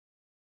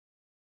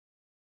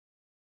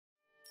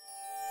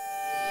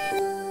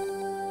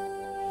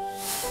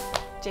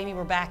Jamie,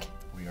 we're back.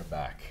 We are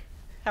back.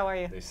 How are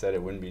you? They said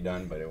it wouldn't be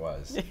done, but it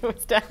was. It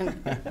was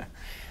done.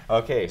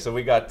 Okay, so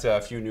we got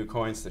a few new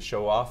coins to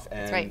show off,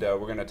 and right.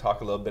 We're going to talk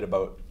a little bit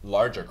about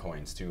larger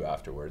coins too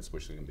afterwards,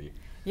 which is going to be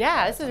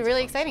this is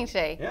really exciting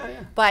today.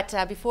 Yeah. But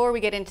before we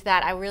get into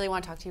that, I really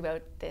want to talk to you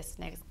about this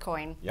next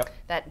coin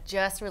that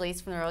just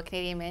released from the Royal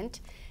Canadian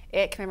Mint.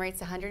 It commemorates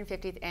the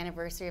 150th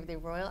anniversary of the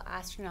Royal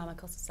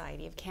Astronomical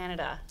Society of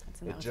Canada.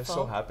 That's a mouthful. It just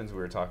so happens we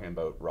were talking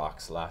about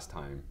rocks last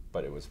time,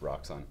 but it was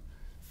rocks on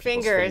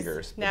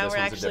fingers. Now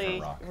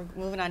we're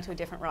moving on to a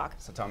different rock.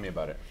 So tell me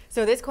about it.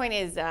 So this coin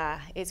is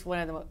it's one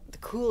of the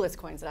coolest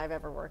coins that I've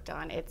ever worked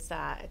on. It's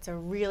a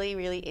really,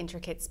 really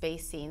intricate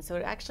space scene. So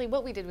actually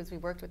what we did was we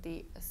worked with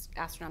the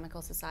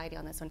Astronomical Society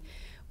on this one.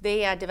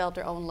 They developed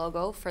their own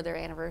logo for their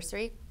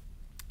anniversary.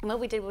 And what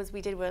we did was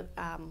we did with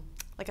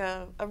like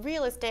a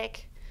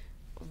realistic,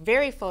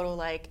 very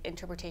photo-like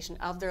interpretation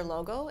of their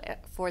logo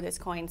for this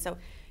coin. So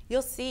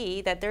you'll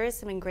see that there is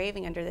some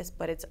engraving under this,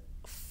 but it's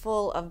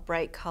full of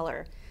bright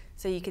color.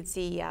 So you can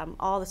see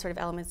all the sort of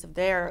elements of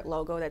their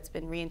logo that's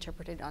been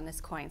reinterpreted on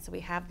this coin. So we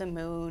have the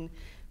moon,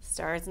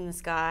 stars in the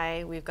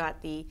sky, we've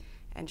got the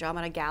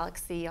Andromeda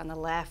galaxy on the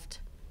left,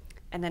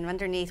 and then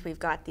underneath we've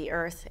got the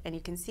Earth, and you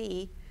can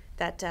see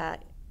that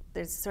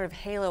there's sort of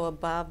halo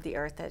above the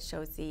Earth that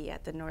shows the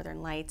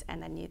northern lights,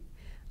 and then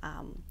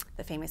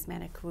the famous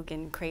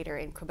Manicouagan crater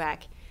in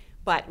Quebec.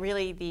 But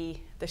really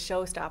the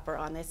showstopper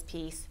on this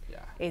piece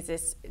is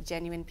this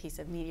genuine piece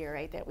of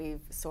meteorite that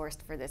we've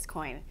sourced for this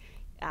coin.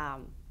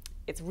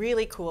 It's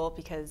really cool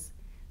because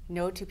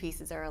no two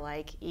pieces are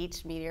alike.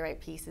 Each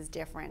meteorite piece is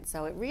different.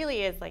 So it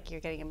really is like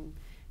you're getting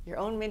your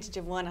own vintage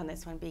of one on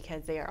this one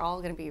because they are all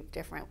going to be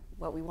different.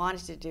 What we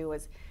wanted to do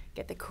was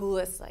get the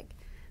coolest, like,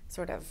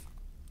 sort of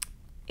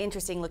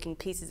interesting looking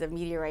pieces of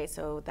meteorite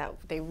so that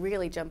they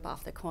really jump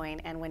off the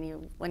coin. And when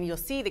you'll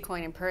see the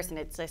coin in person,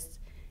 it's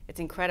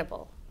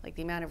incredible. Like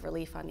the amount of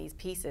relief on these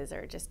pieces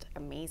are just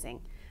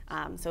amazing.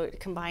 So it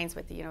combines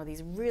with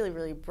these really,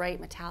 really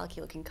bright metallic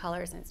looking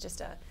colors, and it's just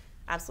a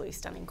absolutely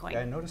stunning coin.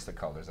 Yeah, I noticed the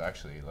colors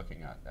actually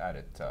looking at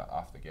it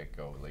off the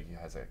get-go. Like it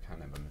has a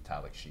kind of a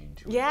metallic sheen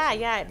to it.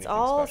 Yeah, it's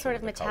all sort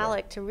of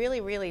metallic to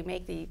really, really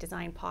make the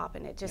design pop,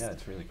 and it just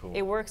it's really cool.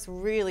 It works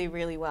really,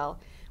 really well.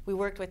 We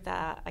worked with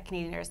a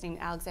Canadian artist named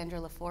Alexandra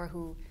Lafort,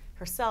 who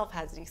herself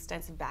has an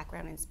extensive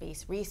background in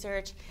space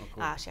research. Oh,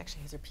 cool. She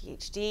actually has her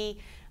PhD,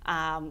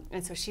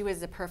 and so she was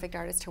the perfect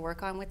artist to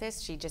work on with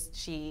this.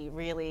 She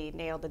really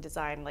nailed the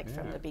design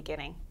from the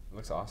beginning. It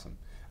looks awesome.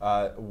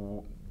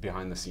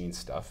 Behind the scenes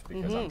stuff,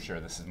 because I'm sure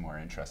this is more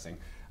interesting.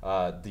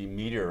 The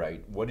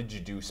meteorite, what did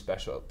you do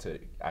special to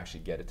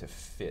actually get it to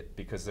fit?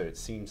 Because it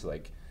seems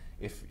like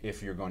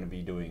if you're going to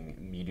be doing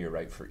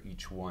meteorite for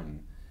each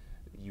one,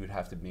 you'd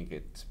have to make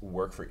it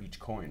work for each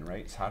coin,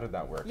 right? So how did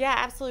that work? Yeah,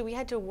 absolutely. We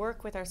had to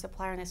work with our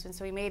supplier on this one,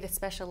 so we made a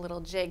special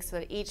little jig so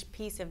that each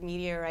piece of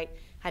meteorite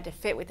had to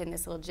fit within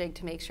this little jig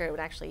to make sure it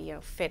would actually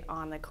fit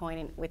on the coin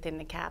and within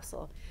the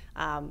capsule.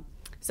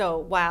 So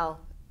while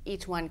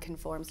each one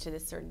conforms to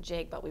this certain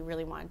jig, but we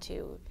really wanted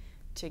to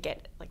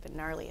get like the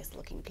gnarliest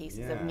looking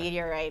pieces of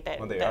meteorite.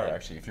 Well, they are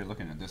actually. If you're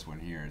looking at this one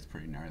here, it's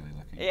pretty gnarly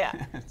looking.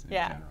 Yeah, in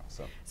general,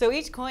 so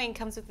each coin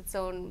comes with its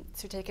own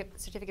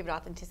certificate of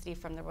authenticity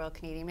from the Royal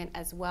Canadian Mint,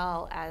 as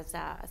well as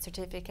a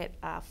certificate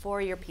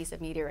for your piece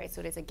of meteorite. So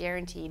it is a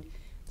guaranteed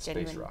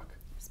genuine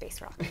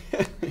space rock.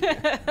 Which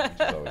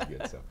is always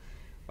good. So.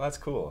 Well, that's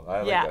cool.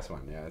 I like this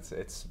one. Yeah,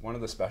 it's one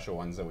of the special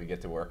ones that we get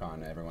to work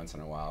on every once in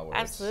a while. Where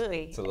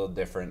absolutely. It's a little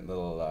different,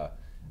 little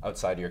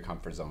outside of your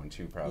comfort zone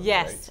too, probably.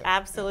 Yes, right? So,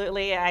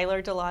 absolutely. Yeah. I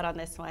learned a lot on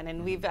this one,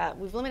 and we've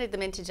limited the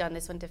mintage on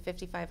this one to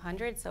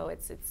 5,500. So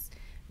it's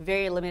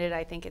very limited.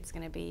 I think it's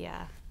going to be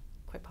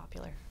quite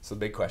popular. So the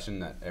big question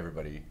that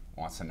everybody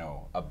wants to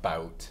know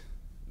about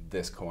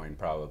this coin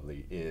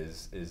probably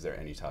is there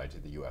any tie to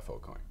the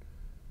UFO coin?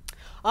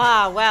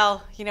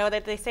 Well,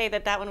 that they say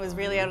that one was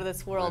really out of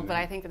this world, but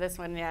I think that this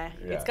one,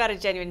 it's got a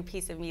genuine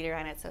piece of meteor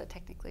on it, so it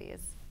technically is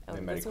out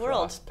of this world. They might have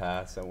crossed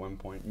paths at one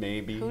point,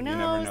 maybe. Who knows? You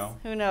never know.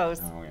 Who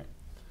knows? Oh, okay.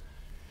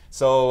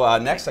 So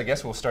next, I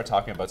guess we'll start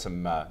talking about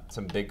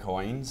some big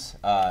coins.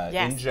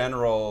 In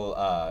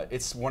general,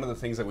 it's one of the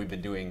things that we've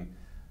been doing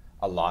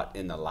a lot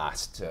in the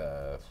last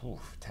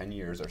 10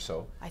 years or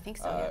so. I think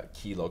so, yeah.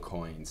 Kilo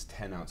coins,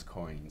 10-ounce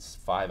coins,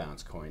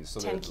 5-ounce coins. So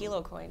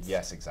 10-kilo coins.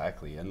 Yes,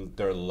 exactly. And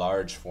they're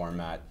large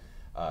format,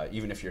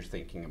 even if you're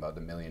thinking about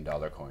the $1 million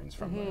coins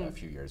from a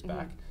few years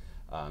back.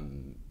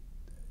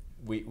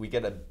 We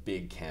get a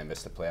big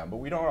canvas to play on, but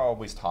we don't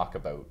always talk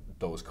about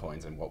those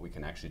coins and what we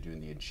can actually do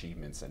in the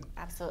achievements. And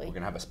absolutely. We're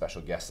going to have a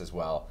special guest as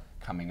well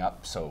coming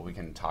up, so we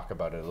can talk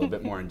about it a little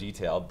bit more in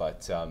detail.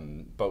 But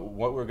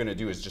what we're going to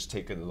do is just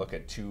take a look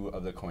at two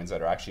of the coins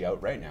that are actually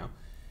out right now.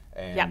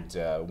 And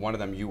one of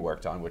them you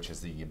worked on, which is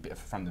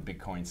from the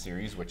Bitcoin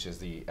series, which is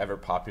the ever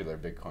popular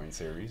Bitcoin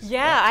series.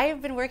 Yeah,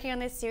 I've been working on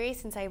this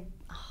series since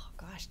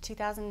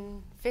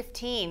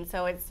 2015.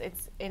 So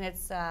it's in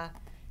its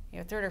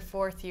third or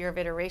fourth year of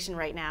iteration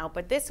right now.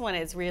 But this one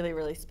is really,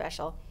 really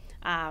special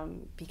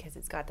because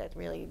it's got that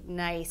really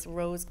nice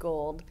rose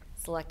gold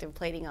selective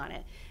plating on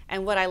it.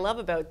 And what I love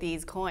about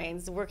these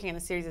coins, working on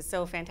the series is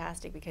so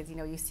fantastic because, you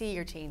know, you see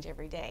your change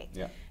every day.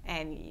 Yeah.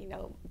 And, you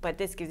know, but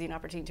this gives you an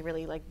opportunity to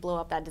really like blow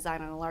up that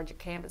design on a larger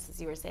canvas,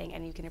 as you were saying,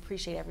 and you can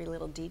appreciate every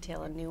little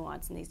detail and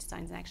nuance in these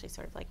designs and actually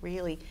sort of like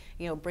really,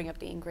 you know, bring up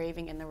the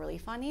engraving and the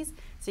relief on these.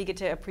 So you get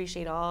to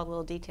appreciate all the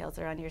little details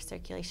that are on your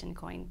circulation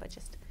coin, but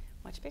just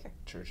much bigger.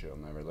 Churchill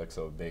never looked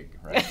so big,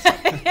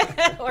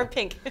 right? Or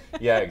pink.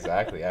 Yeah,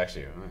 exactly.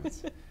 Actually,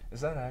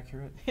 is that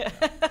accurate? Yeah.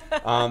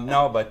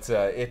 No, but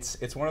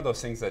it's one of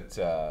those things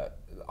that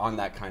on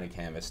that kind of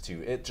canvas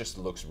too, it just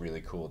looks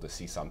really cool to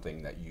see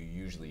something that you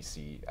usually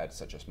see at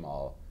such a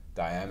small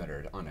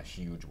diameter on a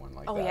huge one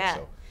like that. Yeah.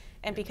 So,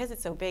 and because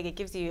it's so big, it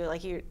gives you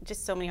like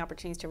just so many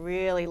opportunities to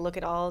really look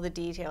at all the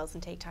details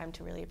and take time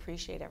to really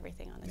appreciate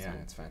everything on this one.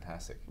 Yeah, it's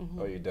fantastic.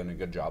 Oh, you've done a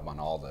good job on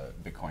all the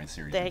Bitcoin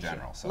series Thank in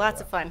general. you. So, Lots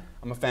of fun.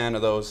 I'm a fan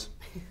of those.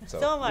 So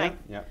am I.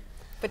 Yeah.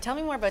 But tell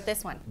me more about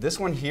this one. This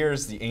one here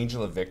is the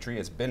Angel of Victory.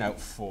 It's been out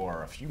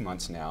for a few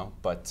months now,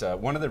 but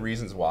one of the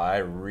reasons why I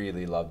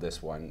really love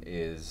this one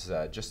is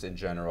just in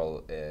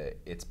general,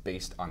 it's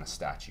based on a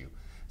statue.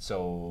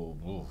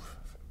 So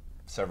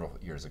several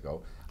years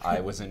ago, I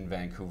was in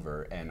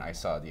Vancouver and I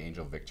saw the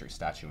Angel of Victory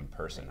statue in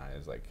person. I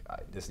was like,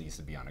 this needs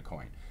to be on a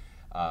coin.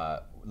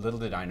 Little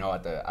did I know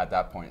at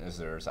that point is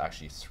there's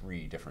actually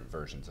 3 different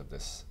versions of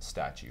this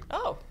statue.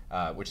 Oh.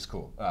 Which is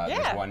cool. Yeah.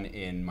 There's one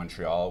in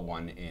Montreal,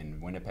 one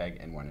in Winnipeg,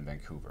 and one in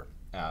Vancouver.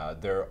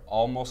 They're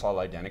almost all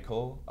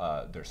identical.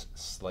 There's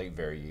slight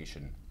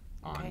variation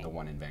on the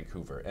one in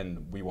Vancouver.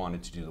 And we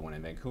wanted to do the one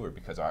in Vancouver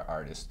because our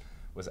artist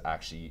was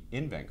actually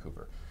in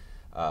Vancouver.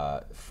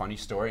 Funny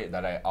story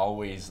that I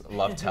always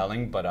love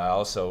telling, but I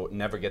also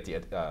never get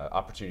the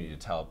opportunity to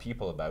tell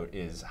people about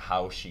is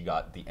how she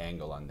got the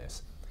angle on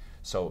this.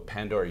 So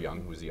Pandora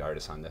Young, who's the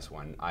artist on this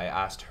one, I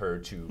asked her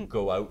to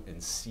go out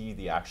and see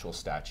the actual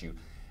statue,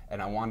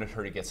 and I wanted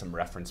her to get some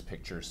reference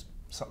pictures,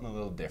 something a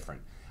little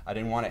different. I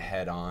didn't want it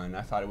head on.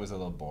 I thought it was a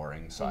little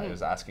boring, so I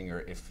was asking her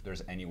if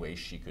there's any way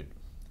she could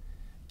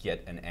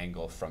get an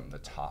angle from the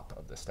top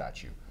of the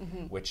statue,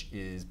 which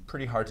is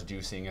pretty hard to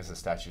do seeing as the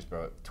statue is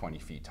about 20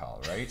 feet tall,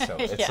 right? So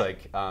it's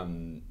like,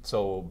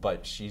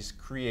 but she's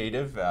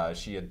creative.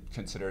 She had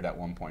considered at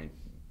one point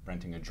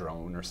renting a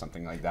drone or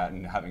something like that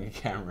and having a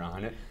camera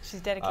on it.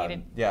 She's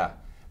dedicated. Yeah,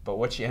 but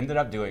what she ended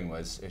up doing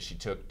was she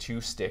took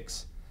 2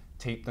 sticks,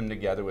 taped them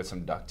together with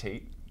some duct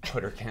tape,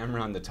 put her camera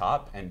on the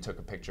top, and took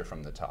a picture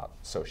from the top.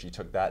 So she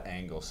took that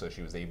angle, so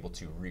she was able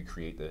to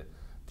recreate the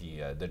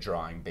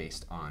drawing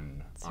based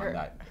on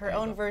that. Her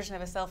angle. own version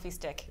of a selfie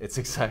stick. It's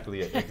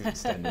exactly an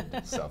extended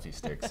selfie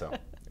stick. So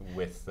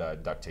with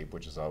duct tape,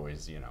 which is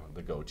always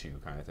the go-to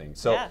kind of thing.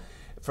 So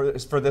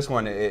for this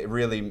one,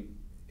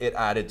 it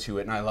added to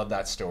it, and I love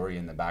that story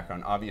in the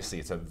background. Obviously,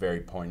 it's a very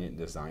poignant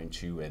design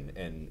too,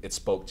 and it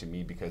spoke to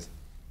me because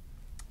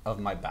of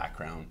my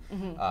background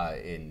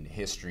in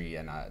history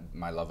and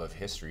my love of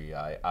history.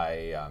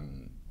 I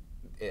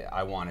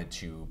wanted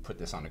to put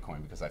this on a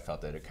coin because I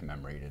felt that it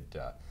commemorated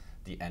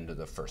the end of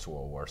the First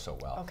World War so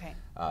well. Okay.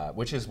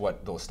 Which is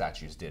what those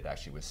statues did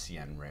actually with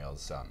CN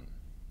Rail's,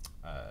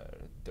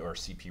 or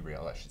CP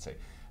Rail, I should say.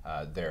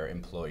 Their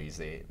employees,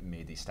 they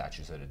made these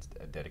statues at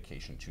a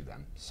dedication to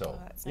them. So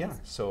that's nice.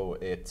 so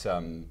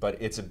but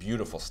it's a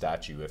beautiful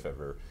statue. If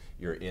ever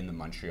you're in the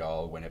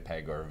Montreal,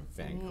 Winnipeg, or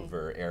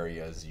Vancouver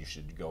areas, you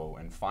should go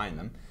and find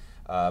them.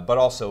 But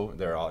also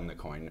they're all in the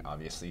coin,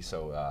 obviously.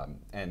 So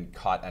and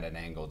caught at an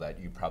angle that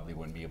you probably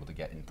wouldn't be able to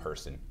get in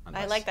person.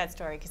 I like that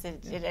story because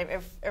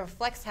it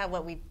reflects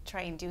what we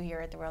try and do here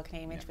at the Royal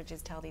Canadian Mint, which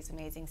is tell these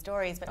amazing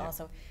stories, but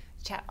also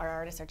our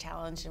artists are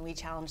challenged, and we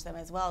challenge them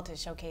as well to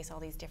showcase all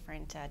these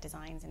different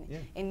designs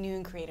in new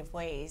and creative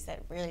ways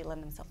that really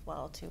lend themselves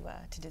well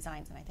to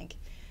designs. And I think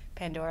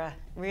Pandora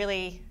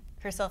really,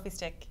 her selfie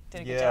stick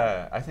did a good job.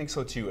 Yeah, I think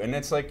so too. And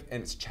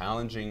it's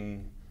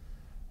challenging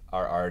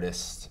our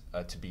artists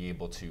to be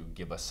able to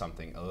give us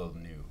something a little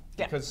new,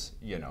 because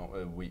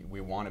we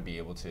want to be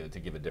able to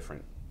give a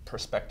different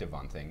perspective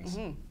on things,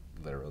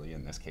 literally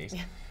in this case,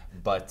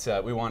 but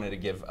we wanted to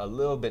give a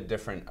little bit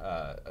different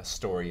a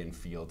story and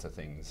feel to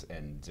things,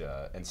 and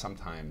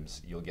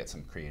sometimes you'll get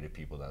some creative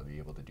people that'll be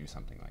able to do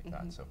something like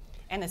that. So,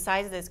 and the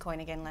size of this coin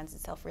again lends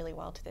itself really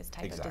well to this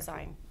type of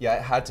design. Yeah,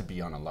 it had to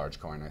be on a large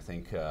coin. I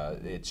think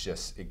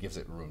it gives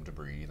it room to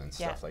breathe and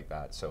stuff like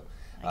that. So.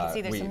 I can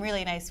see there's some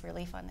really nice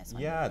relief on this one.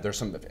 Yeah, there's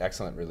some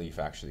excellent relief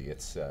actually.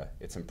 It's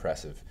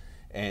impressive,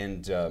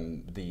 and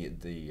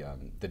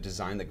the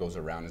design that goes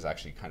around is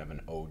actually kind of an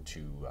ode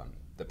to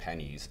the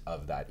pennies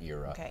of that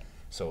era. Okay.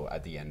 So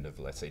at the end of,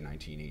 let's say,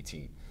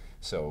 1918.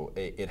 So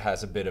it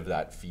has a bit of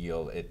that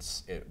feel.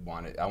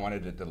 I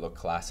wanted it to look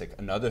classic.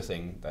 Another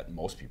thing that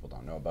most people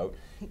don't know about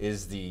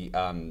is the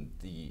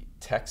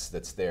text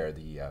that's there.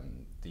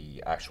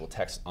 The actual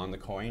text on the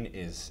coin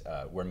is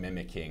we're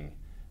mimicking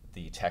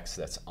the text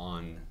that's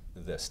on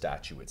the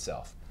statue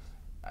itself.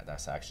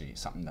 That's actually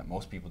something that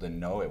most people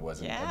didn't know. It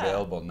wasn't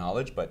available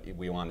knowledge, but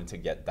we wanted to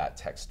get that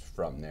text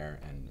from there,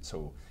 and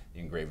so the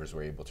engravers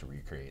were able to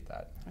recreate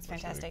that. That's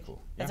fantastic. Really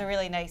cool. That's a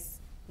really nice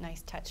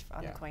touch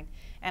on the coin.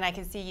 And I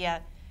can see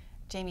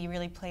Jamie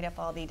really played up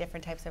all the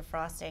different types of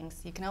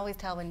frostings. You can always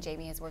tell when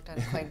Jamie has worked on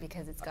a coin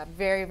because it's got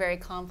very, very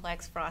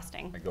complex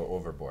frosting. I go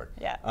overboard.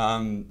 Yeah.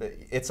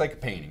 It's like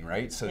painting,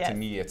 right? So yes. to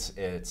me,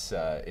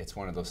 it's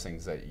one of those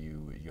things that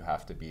you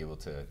have to be able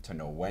to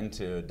know when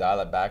to dial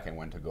it back and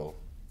when to go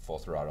full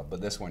throttle. But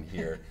this one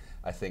here,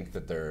 I think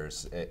that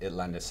it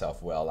lends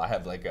itself well. I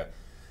have like a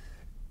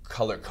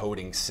color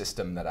coding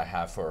system that I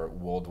have for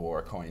World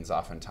War coins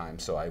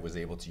oftentimes, so I was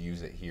able to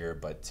use it here,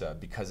 but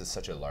because it's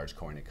such a large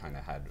coin, it kind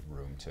of had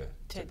room to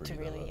breathe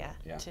really,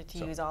 to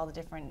use all the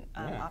different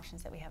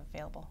options that we have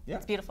available. Yeah.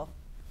 It's beautiful.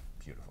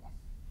 Beautiful.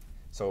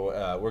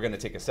 So we're going to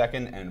take a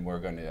second, and we're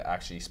going to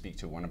actually speak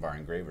to one of our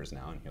engravers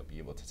now, and he'll be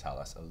able to tell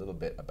us a little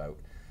bit about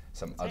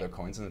some other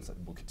coins, and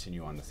we'll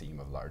continue on the theme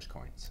of large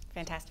coins.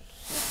 Fantastic.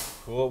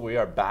 Cool. We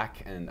are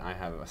back, and I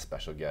have a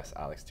special guest,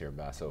 Alex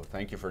Tirabasso.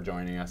 Thank you for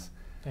joining us.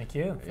 Thank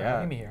you for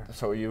having me here.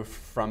 So you're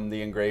from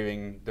the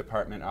engraving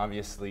department,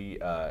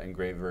 obviously,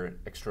 engraver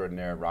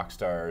extraordinaire, rock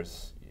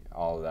stars,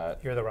 all of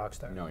that. You're the rock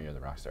star. No, you're the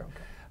rock star.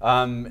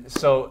 Okay.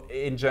 So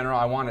in general,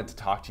 I wanted to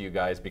talk to you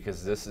guys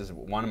because this is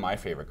one of my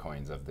favorite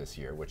coins of this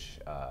year, which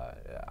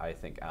I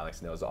think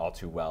Alex knows all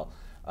too well.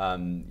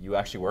 You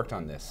actually worked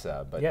on this,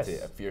 but yes.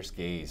 A Fierce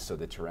Gaze, so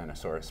the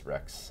Tyrannosaurus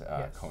Rex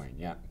yes. coin.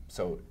 Yeah.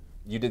 So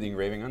you did the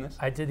engraving on this?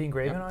 I did the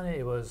engraving on it.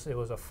 It was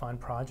a fun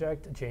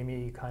project.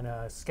 Jamie kind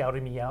of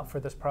scouted me out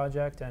for this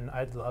project, and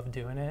I love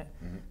doing it.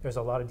 Mm-hmm. There's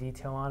a lot of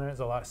detail on it. There's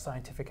a lot of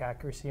scientific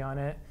accuracy on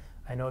it.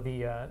 I know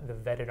the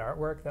vetted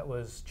artwork that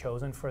was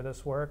chosen for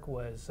this work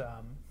was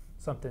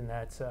something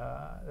that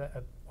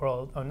a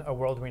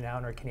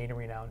world-renowned or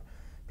Canadian-renowned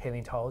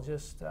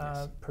paleontologist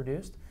yes.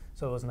 produced.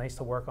 So it was nice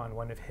to work on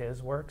one of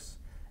his works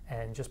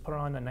and just put it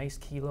on a nice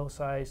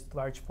kilo-sized,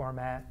 large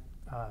format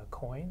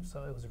coin.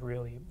 So it was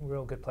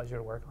real good pleasure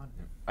to work on.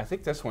 I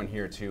think this one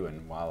here too,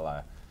 and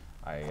while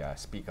I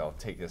speak, I'll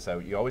take this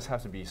out. You always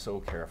have to be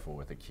so careful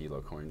with a kilo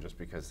coin just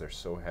because they're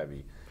so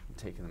heavy.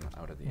 Taking them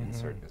out of the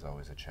insert is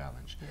always a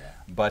challenge.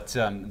 Yeah. But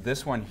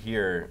this one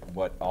here,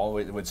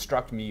 what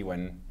struck me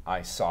when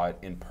I saw it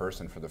in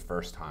person for the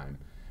first time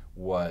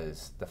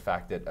was the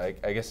fact that,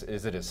 I guess,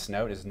 is it his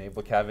snout, his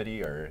navel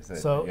cavity, or is it?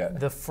 So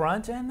the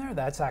front end there,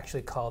 that's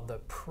actually called the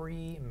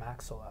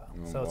pre-maxilla.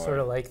 So it's sort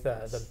of like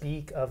the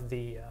beak of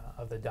the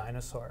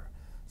dinosaur.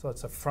 So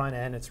it's a front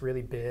end, it's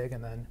really big,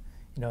 and then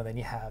then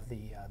you have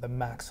the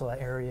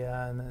maxilla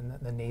area and then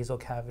the nasal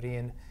cavity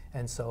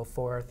and so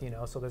forth.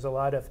 So there's a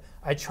lot of,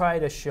 I try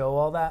to show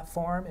all that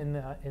form in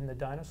the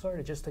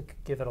dinosaur just to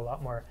give it a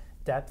lot more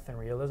depth and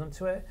realism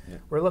to it. Yeah.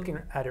 We're looking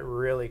at it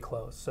really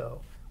close.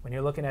 So when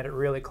you're looking at it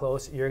really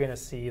close, you're going to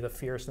see the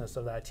fierceness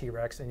of that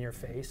T-Rex in your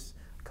face,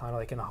 kind of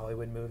like in the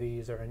Hollywood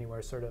movies or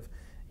anywhere sort of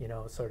in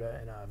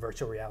a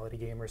virtual reality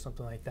game or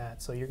something like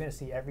that. So you're going to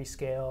see every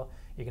scale.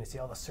 You're going to see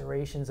all the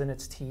serrations in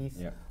its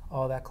teeth,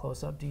 all that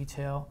close-up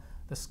detail,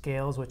 the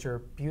scales, which are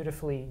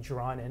beautifully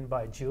drawn in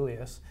by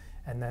Julius.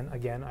 And then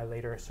again, I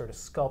later sort of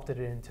sculpted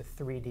it into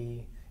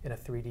 3D, in a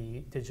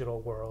 3D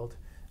digital world,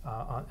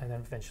 and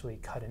then eventually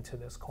cut into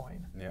this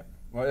coin. Yeah.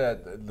 Well,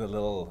 the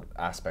little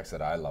aspects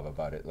that I love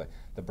about it, like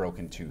the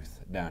broken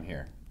tooth down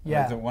here.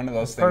 Yeah. One of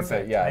those things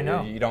perfect. that, I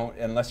know. you don't,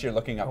 unless you're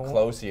looking up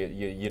close,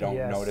 you don't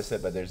notice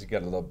it, but you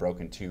got a little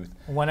broken tooth.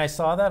 When I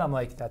saw that, I'm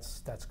like,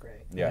 that's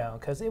great. Yeah.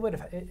 Because it would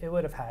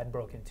have had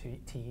broken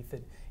teeth,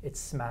 it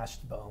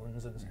smashed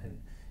bones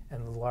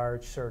and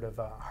large sort of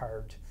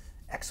hard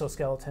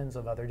exoskeletons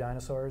of other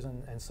dinosaurs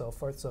and so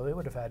forth. So it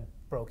would have had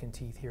broken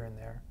teeth here and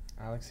there.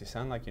 Alex, you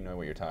sound like you know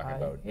what you're talking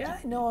about. Yeah,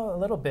 I know a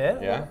little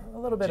bit. Yeah? A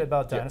little bit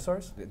about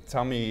dinosaurs.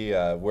 Tell me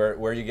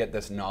where you get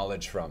this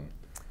knowledge from.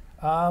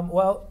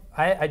 Well,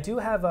 I do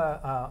have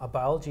a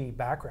biology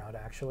background,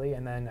 actually,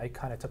 and then I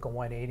kind of took a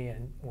 180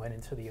 and went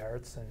into the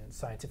arts and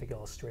scientific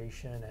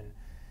illustration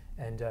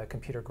and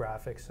computer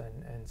graphics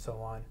and so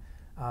on.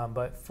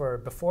 But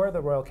before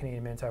the Royal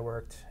Canadian Mint, I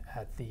worked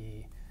at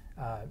the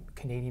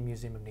Canadian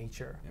Museum of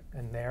Nature,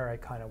 and there I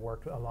kind of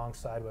worked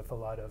alongside with a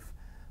lot of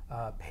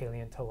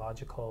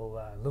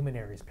paleontological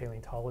luminaries,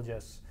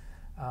 paleontologists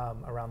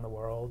around the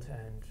world,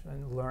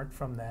 and learned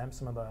from them,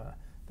 some of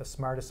the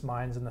smartest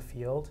minds in the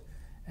field.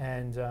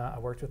 And I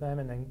worked with them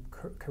and then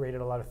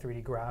created a lot of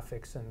 3D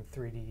graphics and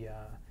 3D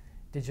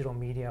digital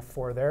media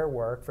for their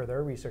work, for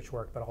their research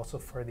work, but also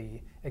for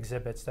the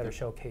exhibits that are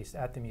showcased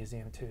at the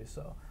museum too.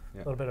 So a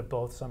little bit of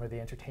both, some of the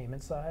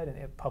entertainment side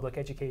and public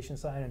education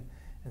side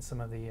and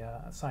some of the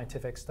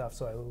scientific stuff.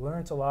 So I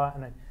learned a lot,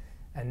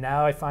 and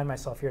now I find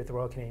myself here at the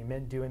Royal Canadian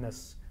Mint doing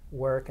this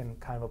work and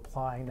kind of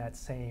applying that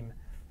same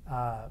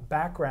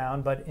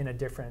background, but in a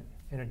different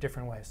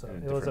way. So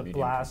it was a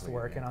blast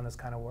working on this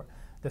kind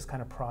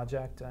of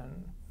project,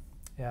 and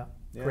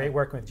great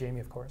working with Jamie,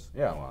 of course.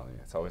 Yeah, well,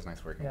 it's always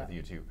nice working with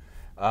you too.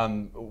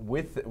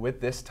 With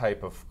this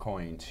type of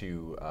coin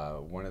too,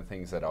 one of the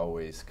things that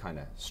always kind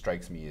of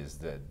strikes me is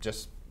that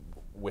just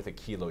with a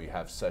kilo, you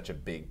have such a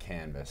big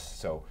canvas.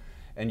 So,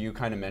 and you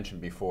kind of mentioned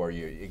before,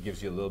 it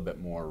gives you a little bit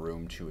more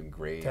room to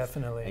engrave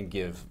Definitely. and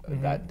give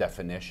that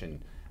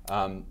definition.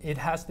 It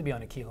has to be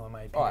on a kilo, in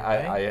my Oh,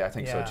 opinion. Right? I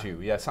think so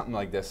too. Yeah, something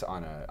like this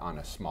on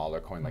a smaller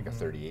coin, like a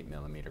 38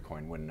 millimeter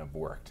coin, wouldn't have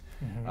worked.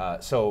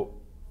 So,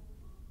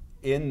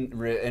 in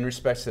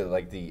respect to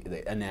like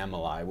the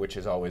enamel eye, which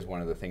is always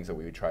one of the things that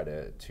we would try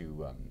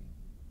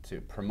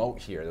to promote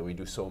here, that we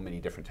do so many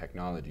different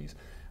technologies.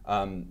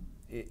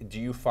 Do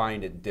you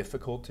find it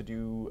difficult to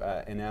do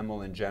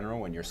enamel in general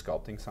when you're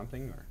sculpting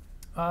something? Or?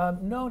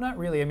 No, not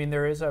really. I mean,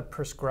 there is a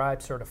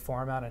prescribed sort of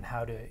format on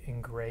how to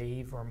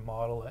engrave or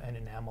model an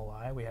enamel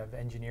eye. We have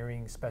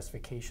engineering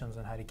specifications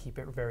on how to keep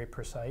it very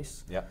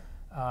precise. Yeah.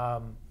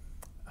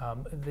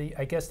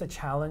 I guess the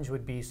challenge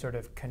would be sort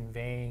of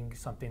conveying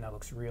something that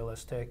looks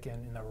realistic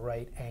and in the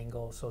right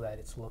angle so that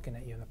it's looking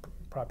at you in the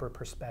proper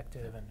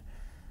perspective. And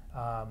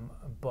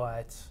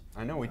but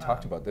I know we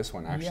talked about this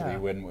one actually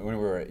when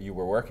you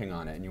were working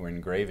on it and you were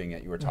engraving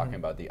it. You were talking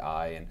about the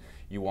eye and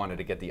you wanted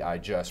to get the eye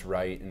just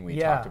right, and we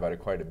talked about it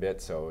quite a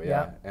bit. So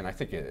and I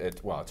think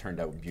it turned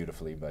out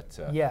beautifully. But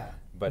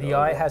but the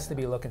eye has to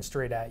be looking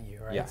straight at you,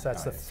 right? Yeah, So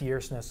that's the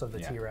fierceness of the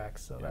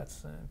T-Rex. So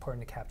that's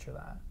important to capture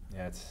that.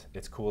 Yeah,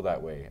 it's cool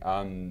that way.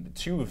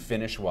 Too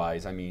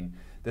finish-wise, I mean,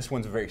 this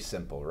one's very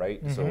simple,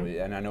 right? So,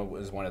 and I know it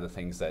was one of the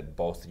things that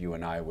both you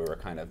and I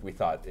we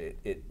thought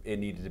it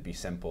needed to be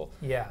simple.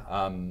 Yeah.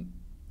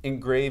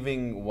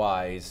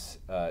 Engraving-wise,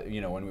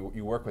 you know, when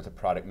you work with a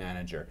product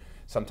manager,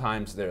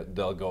 sometimes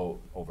they'll go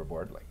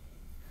overboard, like,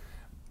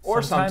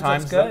 or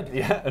sometimes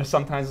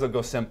sometimes they'll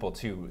go simple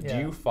too. Yeah. Do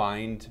you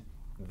find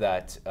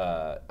that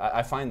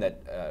I find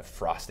that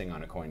frosting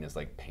on a coin is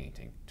like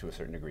painting to a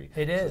certain degree.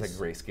 It is. It's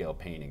like grayscale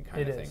painting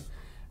kind of thing.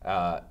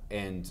 Is.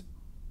 And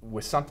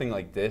with something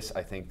like this,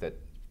 I think that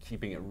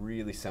keeping it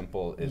really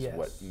simple is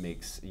what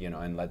makes, you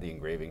know, and let the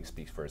engraving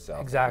speak for itself.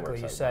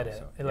 Exactly, you said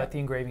it. So, let the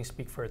engraving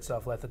speak for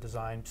itself, let the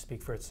design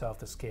speak for itself,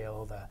 the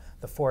scale,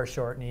 the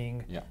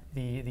foreshortening,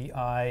 the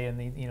eye, and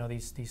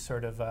these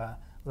sort of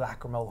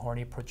lacrimal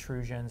horny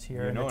protrusions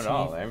here. You know it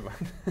all,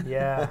 everybody.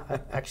 Yeah,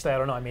 actually I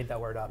don't know, I made that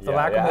word up. The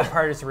lacrimal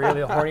part is really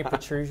the horny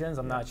protrusions,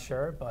 I'm not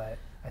sure, but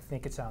I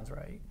think it sounds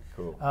right.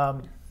 Cool.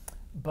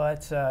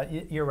 But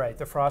you're right,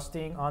 the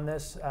frosting on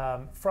this,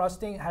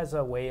 frosting has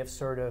a way of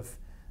sort of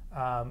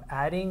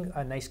adding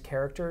a nice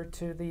character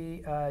to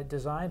the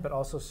design, but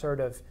also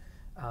sort of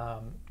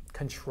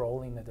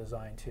controlling the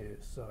design too,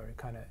 so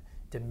kind of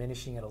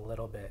diminishing it a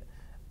little bit.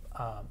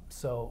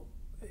 So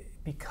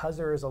because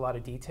there is a lot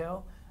of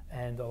detail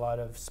and a lot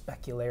of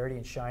specularity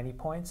and shiny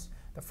points,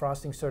 the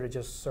frosting sort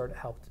of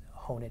helped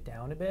hone it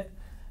down a bit,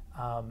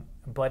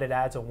 but it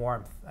adds a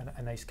warmth,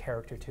 a nice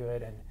character to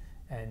it,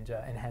 and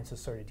enhances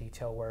sort of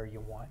detail where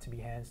you want it to be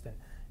enhanced,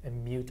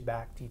 and mute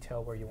back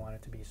detail where you want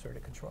it to be sort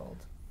of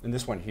controlled. And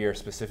this one here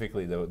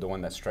specifically, the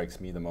one that strikes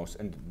me the most,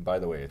 and by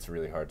the way, it's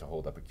really hard to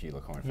hold up a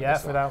kilo coin for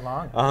this for that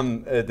long.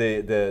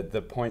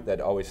 The point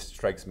that always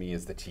strikes me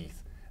is the teeth.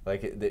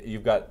 Like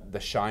you've got the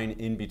shine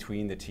in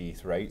between the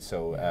teeth, right?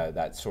 So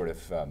that sort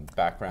of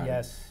background.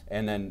 Yes.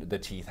 And then the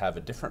teeth have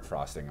a different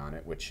frosting on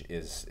it, which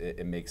is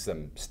it makes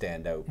them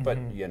stand out. But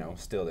you know,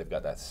 still they've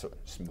got that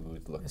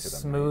smooth look to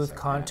them. Smooth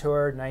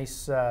contour,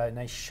 nice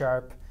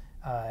sharp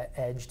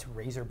edged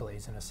razor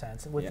blades in a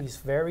sense, with these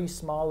very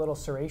small little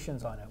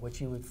serrations on it, which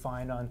you would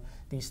find on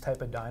these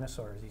type of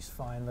dinosaurs. These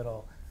fine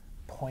little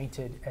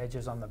pointed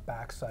edges on the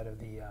backside of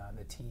the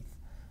teeth.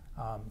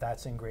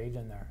 That's engraved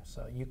in there.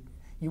 So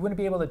you wouldn't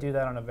be able to do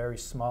that on a very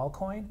small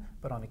coin,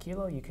 but on a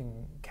kilo you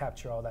can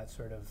capture all that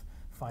sort of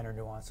finer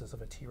nuances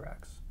of a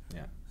T-Rex.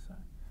 Yeah. So.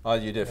 Oh,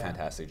 you did a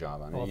fantastic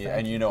job on it.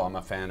 And you know I'm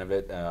a fan of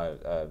it.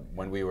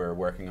 When we were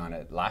working on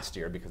it last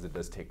year, because it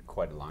does take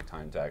quite a long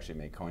time to actually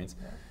make coins,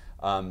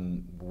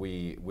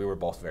 we were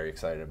both very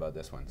excited about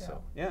this one.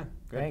 So yeah,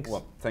 good. Thanks.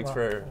 Well, thanks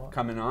for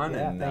coming on,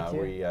 and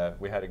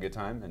we had a good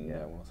time, and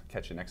we'll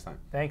catch you next time.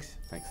 Thanks.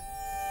 Thanks.